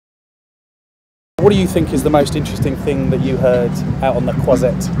What do you think is the most interesting thing that you heard out on the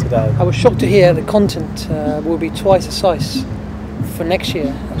Croisette today? I was shocked to hear the content will be twice the size for next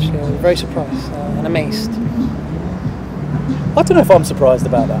year. Actually, I was very surprised and amazed. I don't know if I'm surprised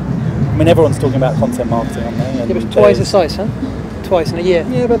about that. I mean, everyone's talking about content marketing, aren't they? It was twice the size, huh? Twice in a year.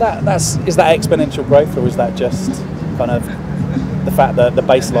 Yeah, but is that exponential growth, or is that just kind of the fact that the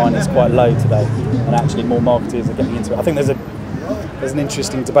baseline is quite low today, and actually more marketers are getting into it? I think there's an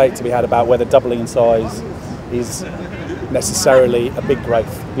interesting debate to be had about whether doubling in size is necessarily a big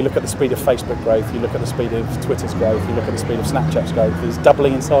growth. You look at the speed of Facebook growth, you look at the speed of Twitter's growth, you look at the speed of Snapchat's growth. Is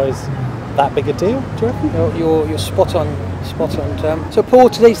doubling in size that big a deal, do you reckon? You're spot on. So Paul,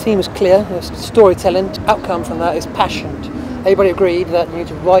 today's theme was clear. Storytelling. Outcome from that is passion. Everybody agreed that you need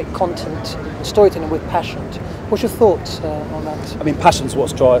to write content and storytelling with passion. What's your thoughts on that? I mean, passion's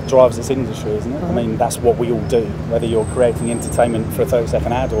what drives this industry, isn't it? I mean, that's what we all do, whether you're creating entertainment for a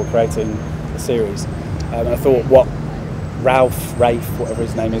 30-second ad or creating a series. And I thought what Rafe, whatever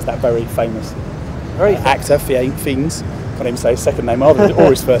his name is, that very famous actor, Fiennes, can't even say his second name or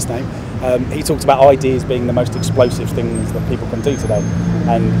his first name, he talked about ideas being the most explosive things that people can do today.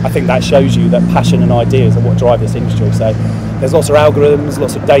 And I think that shows you that passion and ideas are what drive this industry. So there's lots of algorithms,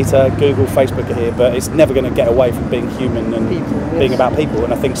 lots of data, Google, Facebook are here, but it's never going to get away from being human and being about people.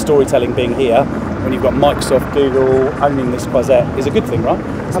 And I think storytelling being here, when you've got Microsoft, Google owning this Croisette, is a good thing, right?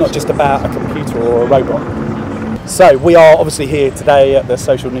 It's not just about a computer or a robot. So we are obviously here today at the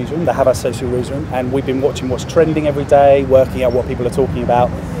Social Newsroom, the Havas Social Newsroom, and we've been watching what's trending every day, working out what people are talking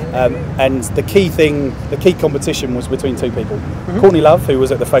about. And the key competition was between two people. Courtney Love, who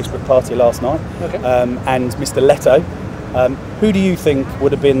was at the Facebook party last night, and Mr. Leto. Who do you think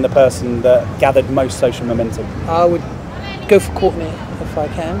would have been the person that gathered most social momentum? I would go for Courtney if I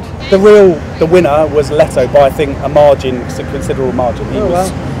can. The winner was Leto by, I think, a considerable margin. He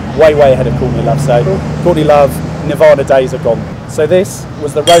was way ahead of Courtney Love. So Courtney Love, Nirvana days are gone. So this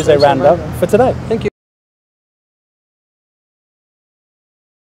was the Rosé Roundup for today. Thank you.